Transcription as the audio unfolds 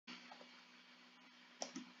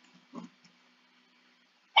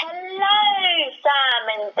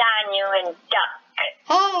and Daniel and Duck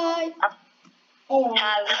Hi.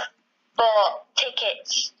 have bought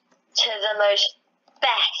tickets to the most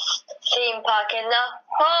best theme park in the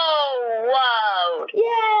whole world.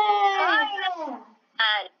 Yay!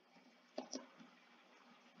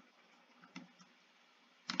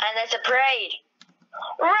 And there's a parade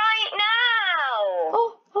right now.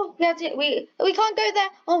 Oh, we have to. We can't go there.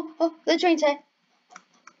 Oh, the train's here.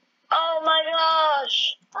 Oh my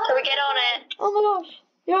gosh! Can we get on it? Oh my gosh,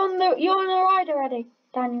 you're on the ride already,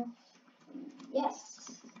 Daniel. Yes.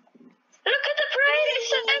 Look at the parade! It's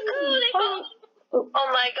so cool. They got, oh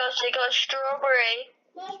my gosh! They got strawberry.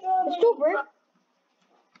 A strawberry.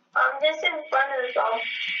 I'm just in front of them.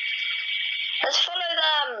 Let's follow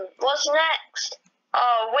them. What's next?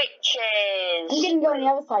 Oh, witches. I'm gonna go on the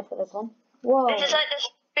other side for this one. Whoa. This is like the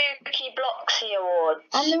Spooky Bloxy Awards.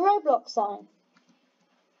 And the Roblox sign.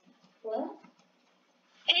 What?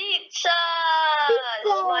 Pizza!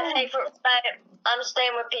 This is my favourite float. I'm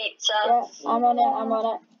staying with pizza. Yeah, I'm on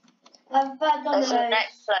it. I've bagged on That's the the nose.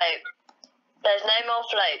 next float. There's no more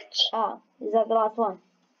floats. Ah, is that the last one?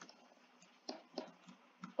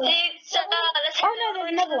 Pizza! Let's Oh, go no, there's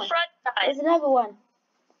into another the one. front side. There's another one.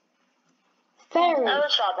 Fairies. That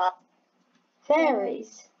was fun.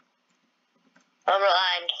 Fairies. I'm not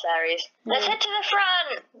lying to fairies. Let's head to the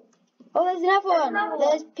front. Oh, there's another one.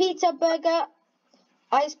 There's pizza, burger,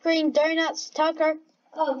 ice cream, donuts, taco.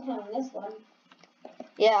 Oh, hang on, this one.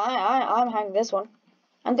 Yeah, I'm hanging this one.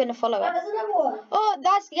 I'm gonna follow Oh, it. there's another one. Oh,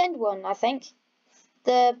 that's the end one, I think.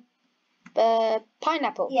 The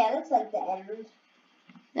pineapple. Yeah, it looks like the end.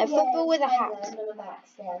 No, football with a it's hat. the end on the back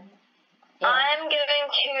stand. Yeah. I'm going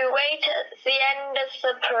to wait at the end of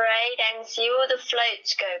the parade and see all the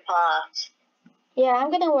floats go past. Yeah, I'm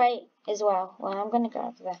gonna wait as well. Well, I'm gonna go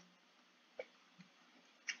over there.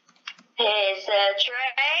 Here's the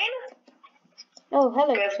train. Oh,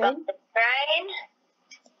 hello, Goes train. past the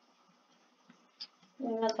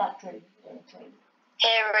train. Not that train.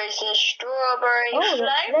 Here is the strawberry Oh, float.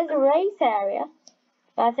 there's a race area.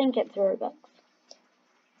 I think it's Robux.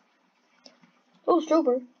 Oh,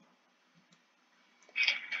 strawberry.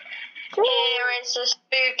 Here is the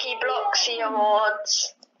Spooky Bloxy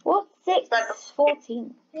Awards. What?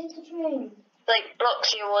 6:14. Here's the train. Like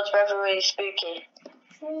Bloxy Awards for everybody spooky.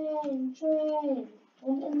 Train.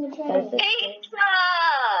 I'm in the There's train. the- Pizza!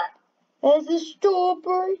 There's the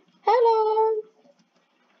strawberry. Hello.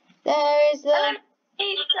 There is the Hello,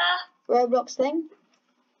 pizza. Roblox thing.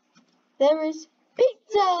 There is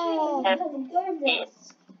pizza. Oh,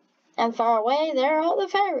 goodness. And far away, there are the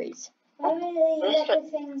fairies. I really like the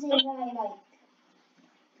things that I like.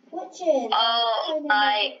 Witches. Oh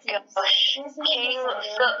my gosh. King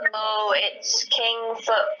Football. It's King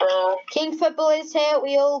Football. King Football is here.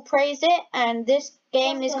 We all praise it. And this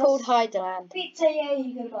game is called Heideland. Pizza, yeah,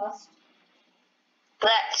 you go boss.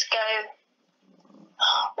 Let's go.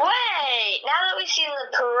 Wait, now that we've seen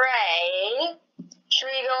the parade, should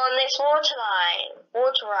we go on this water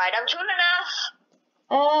ride? I'm tall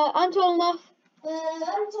enough. I'm tall enough.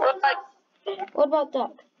 I'm tall enough. What about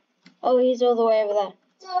Duck? Oh, he's all the way over there.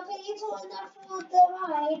 Doug, are you tall enough for the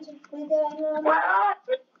ride we're going on? Where are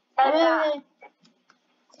you? I'm over there.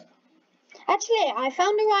 Actually, I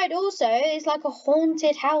found a ride also. It's like a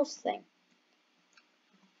haunted house thing.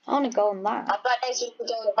 I want to go on that. I bet there's you can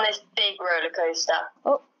go on this big roller coaster.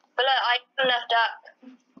 Oh, But look, I have enough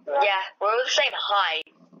Duck. Yeah, we're all the same height.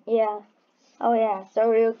 yeah. Oh, yeah.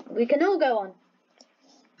 So we can all go on.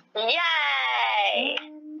 Yay!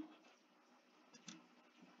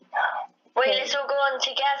 Wait, okay. let's all go on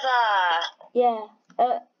together. Yeah.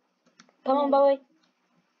 Come on, Bowie.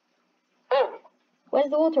 Oh, Where's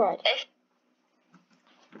the water ride? if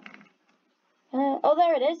Oh,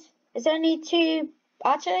 there it is. It's only two.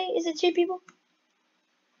 Actually, is it two people?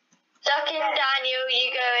 Duck and Daniel,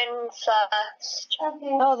 you go in first. Okay.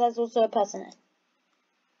 Oh, there's also a person there.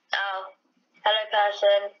 Oh, hello,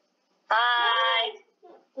 person. Hi.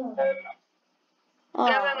 Oh. Go in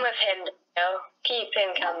Oh. with him, Daniel. Keep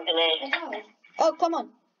him company. Okay. Oh, come on.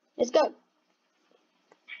 Let's go.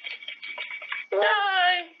 No.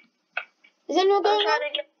 Is anyone I'm going on? trying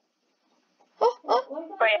to get. Oh.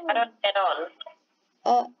 Wait, I don't get on.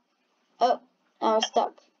 I'm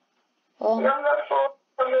stuck. Number 4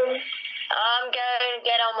 coming. I'm going to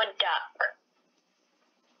get on with Duck.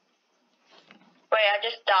 Wait, I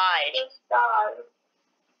just died.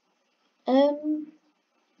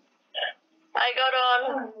 I got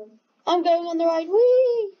on. I'm going on the ride.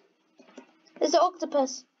 Whee! There's an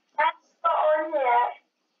octopus. That's not on yet.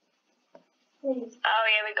 Please. Oh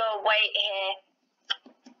yeah, we gotta wait here.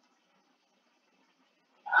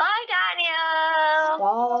 Hi,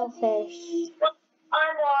 Daniel. Starfish.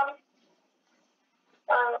 I'm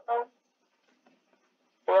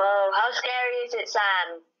it,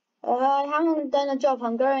 Sam? I haven't done a job.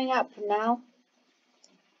 I'm going up now.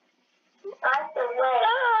 That's the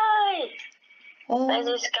way. There's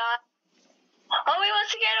Uh, this guy. Oh, he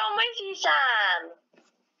wants to get on with you, Sam.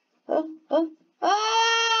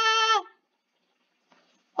 ah!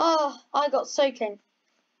 Oh, I got soaking.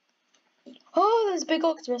 Oh, there's a big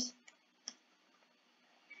octopus.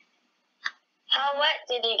 How wet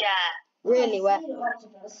did you get? Really wet.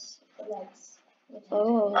 Oh.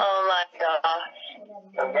 Oh my god.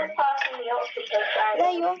 I'm just passing the octopus right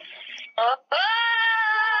There you are. Oh.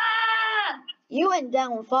 Ah! You went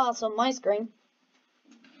down fast on my screen.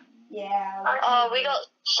 Yeah. Oh, we got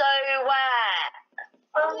so wet.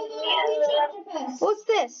 What's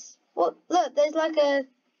this? What? Look, there's like a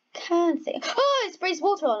can thing. Oh, it sprays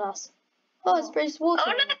water on us. Oh, it sprays water.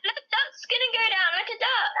 Oh no, on us. look, duck's gonna go down. Look at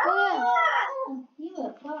duck. Oh, You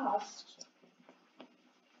were fast.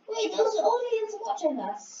 Wait, there's an audience watching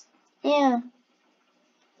us. yeah.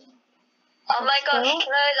 Oh my gosh, Let's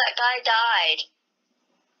no, that guy died.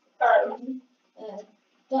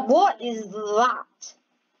 What is that?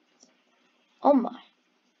 Oh my.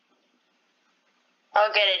 Oh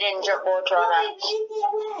good, it didn't drop water on Why us. did it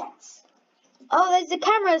get wet? Oh, there's a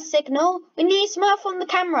camera signal. We need Smurf on the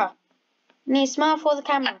camera. We need Smurf for the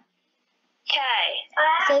camera. Okay.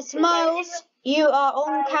 So, Smiles, you are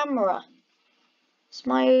on camera.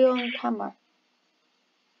 Smile, you're on camera.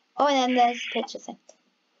 Oh, and then there's the picture thing.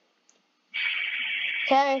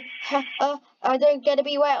 Okay. I don't get to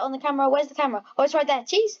be wet on the camera. Where's the camera? Oh, it's right there.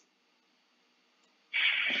 Cheese.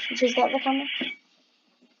 Cheese got the camera.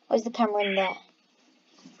 Or is the camera in there?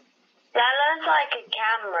 That looks like a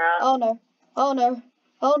camera. Oh no. Oh no.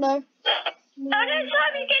 Oh no. Oh no, Simon's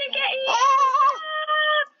gonna get you. Ah!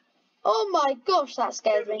 Oh my gosh, that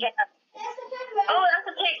scares me. There's the camera. Oh, that's a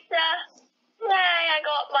picture. Yay, I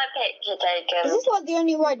got my picture taken. Is this like the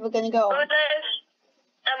only ride we're going to go Oh, on?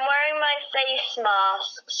 I'm wearing my face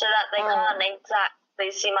mask so that they can't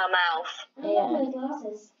exactly see my mouth. I have no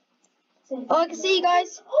glasses. So Oh, I can see you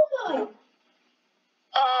guys. Oh my!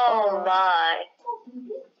 Oh my. Oh,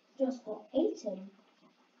 you just got eaten.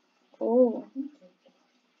 Oh.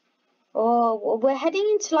 Oh, well, we're heading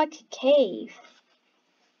into like a cave.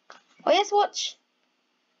 Oh, yes, watch.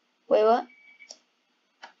 Wait, what?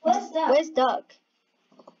 Where's that? Where's Doug?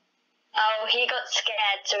 Oh, he got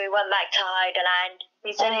scared, so he went back to heideland.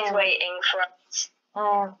 He said he's Oh. waiting for us.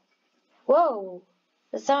 Whoa.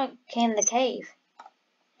 There's something in the cave.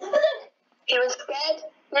 He was scared.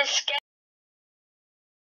 He was scared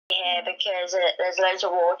here because there's loads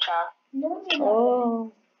of water. No, no.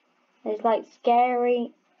 Oh. There's like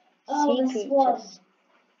scary Oh, sea the creatures. swan.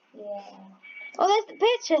 Yeah. Oh, there's the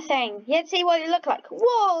picture thing. You had to see what you look like.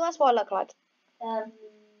 Whoa, that's what I look like.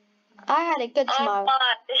 I had a good Oh smile.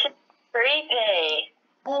 my, this is creepy.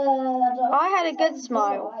 I had a good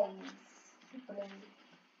smile.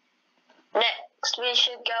 Next, we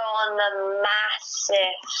should go on the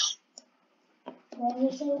massive Can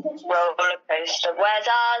you see the picture? roller coaster. Where's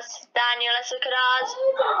ours? Daniel, let's look at ours.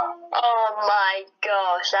 Oh my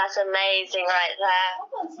gosh, that's amazing right there. I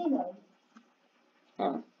can't see them.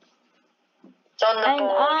 Oh. It's on the And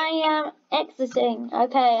board. I am exiting.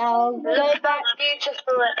 Okay, I'll go Look back. how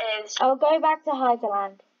beautiful it is. I'll go back to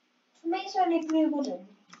Heideland. It makes only blue wooden.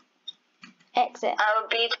 Exit. Our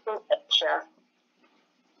beautiful picture.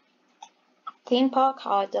 Theme Park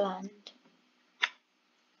Heideland.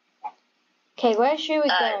 Okay, where should we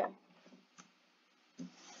go?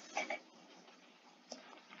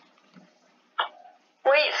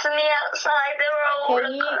 Wait for me outside the roller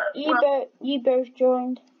Okay, coaster. you both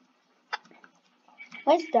joined.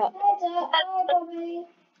 Where's Duck? Hi, Dad. Hi, Bobby.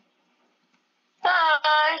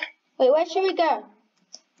 Bye. Wait, where should we go?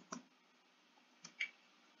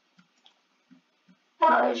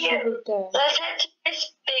 Where should we go? Let's head to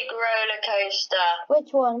this big roller coaster.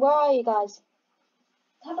 Which one? Where are you guys?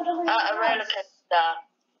 How about a A roller coaster.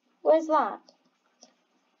 Where's that?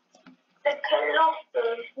 The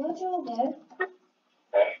Colossus. Where'd you all go?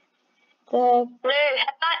 The No,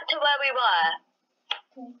 head back to where we were.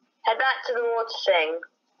 Okay. Head back to the water thing.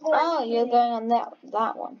 oh, you're going on that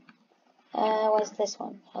one. Where's this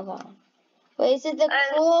one? Oh, that one. Wait, is it the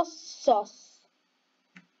Colossus?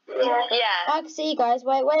 Yeah. I can see you guys.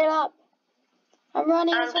 Wait up. I'm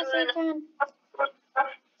running as fast as I can.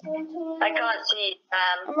 I can't see.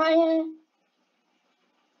 I'm right here.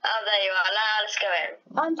 Oh, there you are. Now let's go in.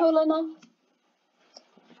 I'm tall enough.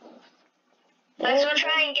 Let's all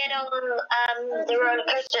try and get on the roller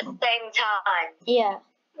coaster at the same time. Yeah.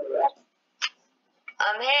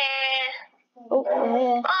 I'm here. Oh, we're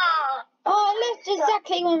here. Oh. Oh, it left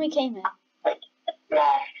exactly when we came here. No.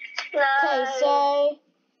 Okay, so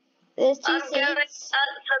There's 2 I'm going at seats.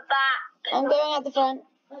 the back. I'm going at the front.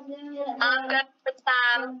 I'm going at I'm going with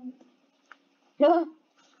Sam. No.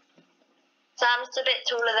 Sam's a bit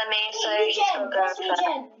taller than me, so he's Regen, going to press go first.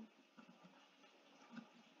 regen.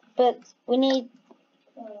 But we need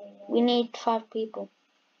Oh, 5 people.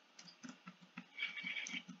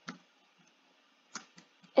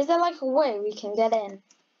 Is there like a way we can get in?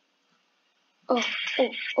 Oh.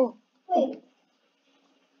 wait.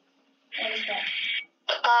 What is that?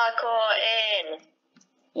 Parkour in.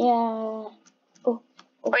 Yeah.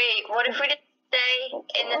 Wait, what if we just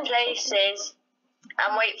stay in the places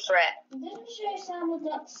and wait for it? It doesn't show Sam the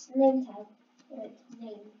duck's name tag. Like,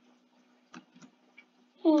 name.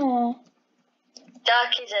 Yeah.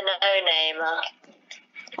 Duck is a no-namer.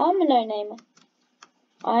 I'm a no-namer.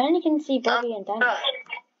 I only can see Bobby and Danny.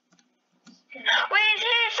 Wait, it's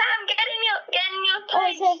here, Sam. Get in your Oh,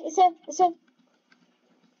 place. it's here.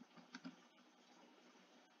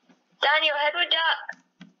 Daniel, head with Duck.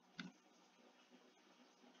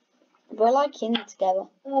 We're like in together.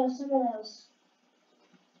 Oh, someone else.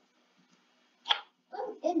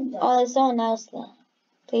 I'm in duck. Oh, there's someone else there.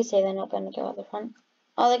 Please say they're not going to go out the front.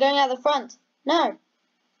 Oh, they're going out the front. No.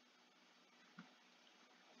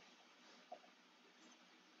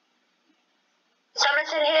 Someone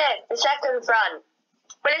said here, the second front.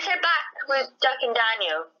 Well, let's head back with Duck and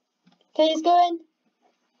Daniel. Okay, he's going.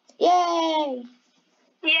 Yay!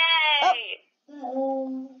 Yay!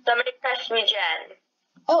 Uh-oh. Somebody press me, Jen.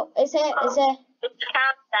 Oh, it's here. It's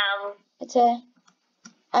countdown. It's here.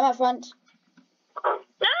 I'm up front.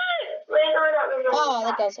 No! We're going up. Oh,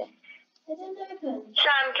 that guy's here. It didn't open.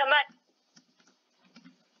 Sam, come back.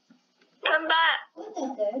 Come back. Where'd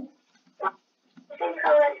that go? I think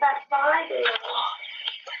I went back behind you.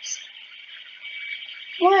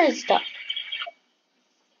 Where is Duck?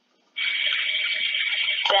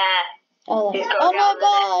 There. Oh, He's there. got Oh, down no,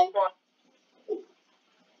 the next one.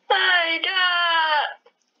 Hey,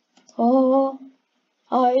 Duck! Oh,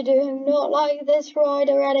 I do not like this ride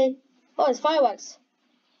already. Oh, it's fireworks.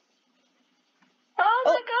 Oh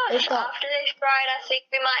my Oh, it's gosh, Duck. after this ride I think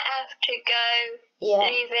we might have to go Yeah,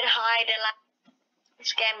 leave in heideland.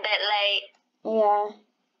 It's getting a bit late. yeah.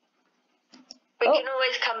 We Oh. can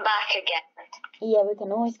always come back again. Yeah, we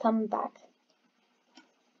can always come back.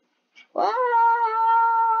 Wow!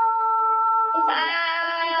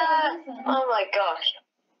 Oh my gosh.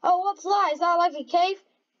 Oh, what's that? Is that like a cave?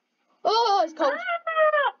 Oh, it's cold.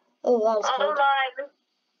 Ah! Oh, that was Oh cold. my.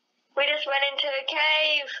 We just went into a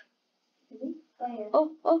cave.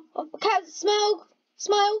 Oh, yeah. Oh, cat,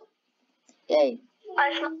 smile. Yay,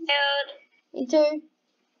 I smiled. me too.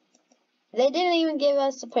 They didn't even give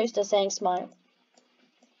us a poster saying smile.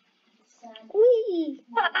 Sad. Whee!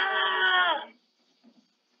 Ah!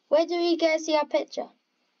 Where do we get to see our picture?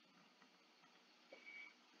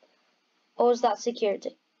 Or is that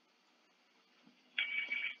security?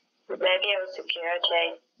 Maybe it was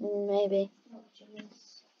security. Maybe. Oh, jeez.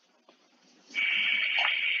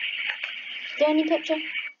 Is there any picture?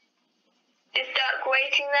 Is Duck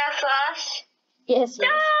waiting there for us? Yes, Duck!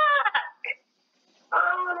 yes.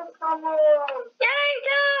 Oh, come on. Yay,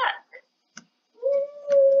 Duck!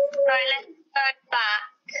 Right, let's go back.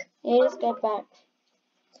 Yeah, let's go back.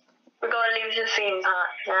 We're going to leave the theme park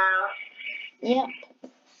now. Yep.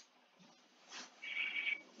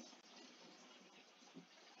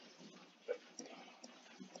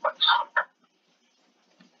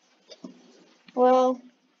 Well,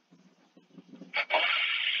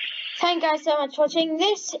 thank you guys so much for watching.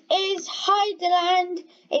 This is Heideland.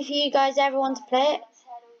 If you guys ever want to play it,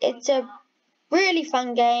 it's a really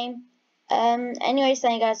fun game. Anyways,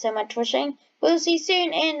 thank you guys so much for watching. We'll see you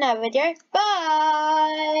soon in another video. Bye!